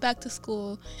right back to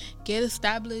school, get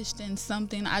established in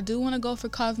something. I do want to go for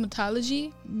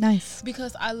cosmetology Nice.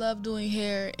 because I love doing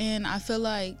hair, and I feel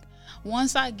like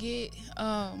once I get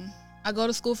I go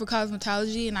to school for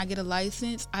cosmetology and I get a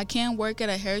license, I can work at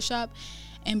a hair shop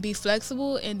and be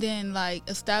flexible, and then like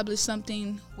establish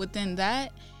something within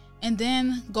that, and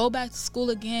then go back to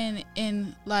school again,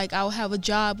 and like I'll have a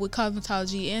job with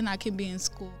cosmetology and I can be in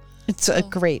school. It's a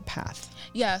great path.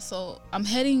 Yeah, so I'm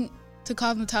heading to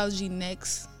cosmetology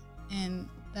next, and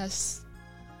that's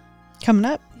Coming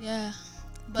up. yeah.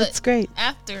 But That's great.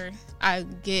 after I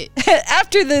get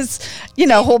After this,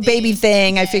 whole baby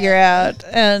thing, I figure out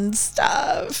and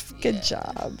stuff. Good Yeah.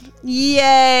 job.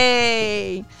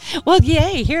 Yay. Well,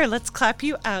 yay. Here, let's clap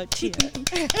you out, Tia.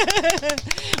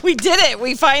 We did it.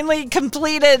 We finally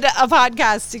completed a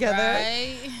podcast together.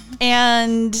 right.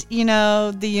 And,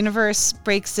 the universe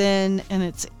breaks in and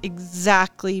it's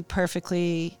exactly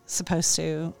perfectly supposed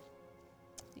to,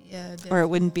 Yeah, or it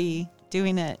wouldn't be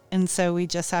doing it. And so we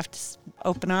just have to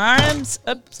open our arms,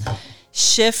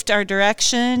 shift our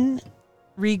direction,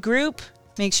 regroup,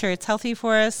 make sure it's healthy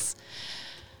for us,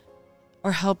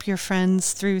 or help your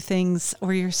friends through things,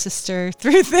 or your sister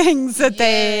through things that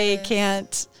they Yes.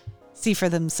 can't see for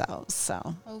themselves.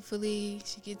 So hopefully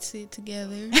she gets it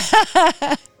together.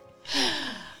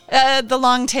 the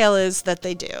long tail is that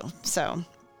they do. So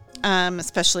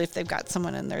especially if they've got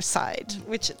someone on their side,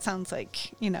 which it sounds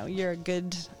like, you're a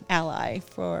good ally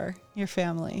for your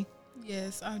family.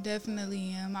 Yes, I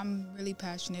definitely am. I'm really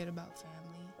passionate about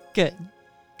family.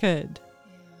 Good.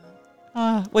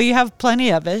 Yeah. Well, you have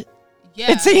plenty of it.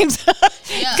 Yeah. It seems.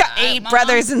 Yeah, Got 8 my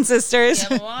brothers and sisters.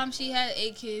 Yeah, my mom, she had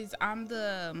 8 kids.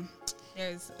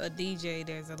 There's a DJ,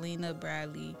 there's Alina,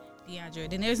 Bradley, DeAndre.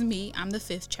 Then there's me. I'm the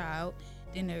 5th child.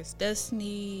 Then there's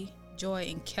Destiny, Joy,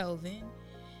 and Kelvin.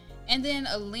 And then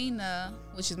Alina,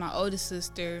 which is my oldest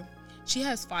sister, she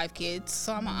has 5 kids.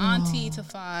 So I'm an auntie to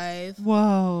 5.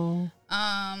 Whoa.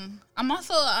 I'm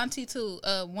also an auntie to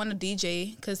one of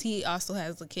DJ because he also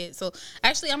has a kid. So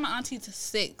actually, I'm an auntie to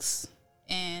 6,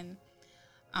 and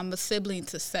I'm a sibling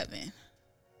to 7.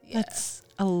 Yeah. That's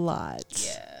a lot.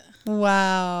 Yeah.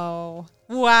 Wow.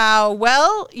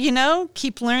 Well,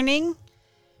 keep learning.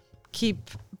 Keep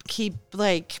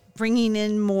like bringing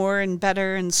in more and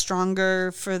better and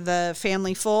stronger for the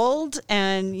family fold,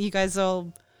 and you guys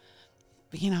will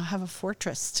have a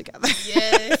fortress together.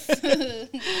 Yes.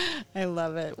 I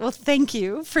love it. Well, thank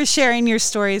you for sharing your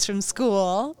stories from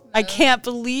school. I can't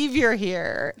believe you're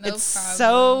here. No It's problem.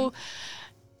 so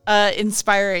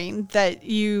inspiring that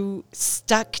you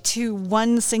stuck to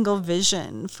one single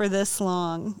vision for this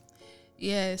long.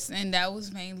 Yes, and that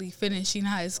was mainly finishing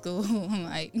high school.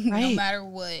 Like, no Right. matter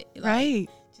what. Like, Right.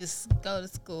 Just go to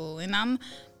school. And I'm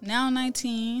now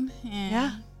 19 and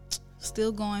Yeah.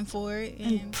 still going for it.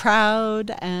 And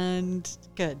proud and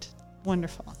good.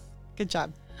 Wonderful. Good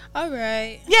job. All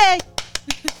right. Yay!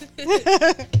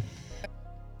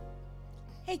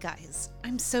 Hey guys,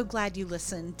 I'm so glad you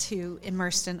listened to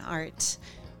Immersed in Art.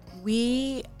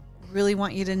 We really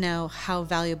want you to know how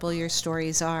valuable your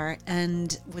stories are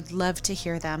and would love to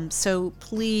hear them. So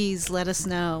please let us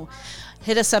know.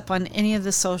 Hit us up on any of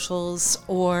the socials,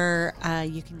 or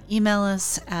you can email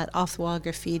us at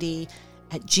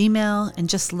offthewallgraffiti@gmail.com and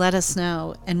just let us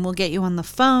know, and we'll get you on the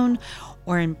phone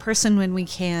or in person when we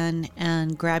can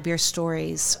and grab your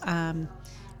stories.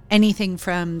 Anything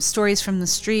from stories from the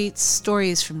streets,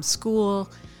 stories from school.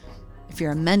 If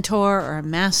you're a mentor or a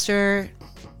master,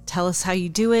 tell us how you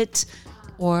do it,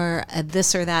 or a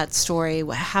this or that story.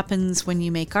 What happens when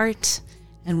you make art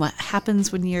and what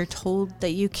happens when you're told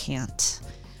that you can't.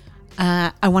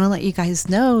 I want to let you guys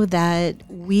know that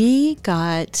we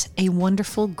got a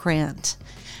wonderful grant.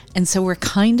 And so we're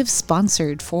kind of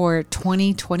sponsored for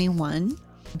 2021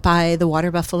 by the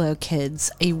Water Buffalo Kids,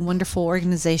 a wonderful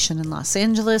organization in Los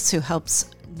Angeles who helps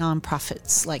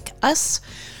nonprofits like us,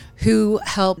 who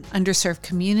help underserved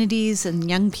communities and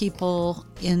young people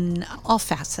in all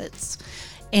facets.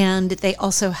 And they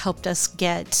also helped us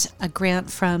get a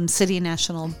grant from City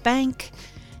National Bank.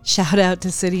 Shout out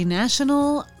to City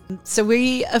National. So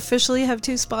we officially have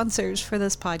 2 sponsors for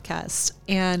this podcast,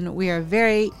 and we are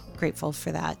very grateful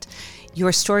for that.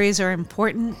 Your stories are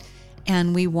important,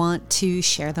 and we want to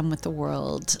share them with the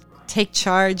world. Take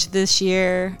charge this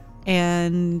year,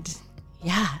 and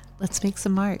yeah, let's make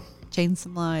some art, change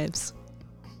some lives.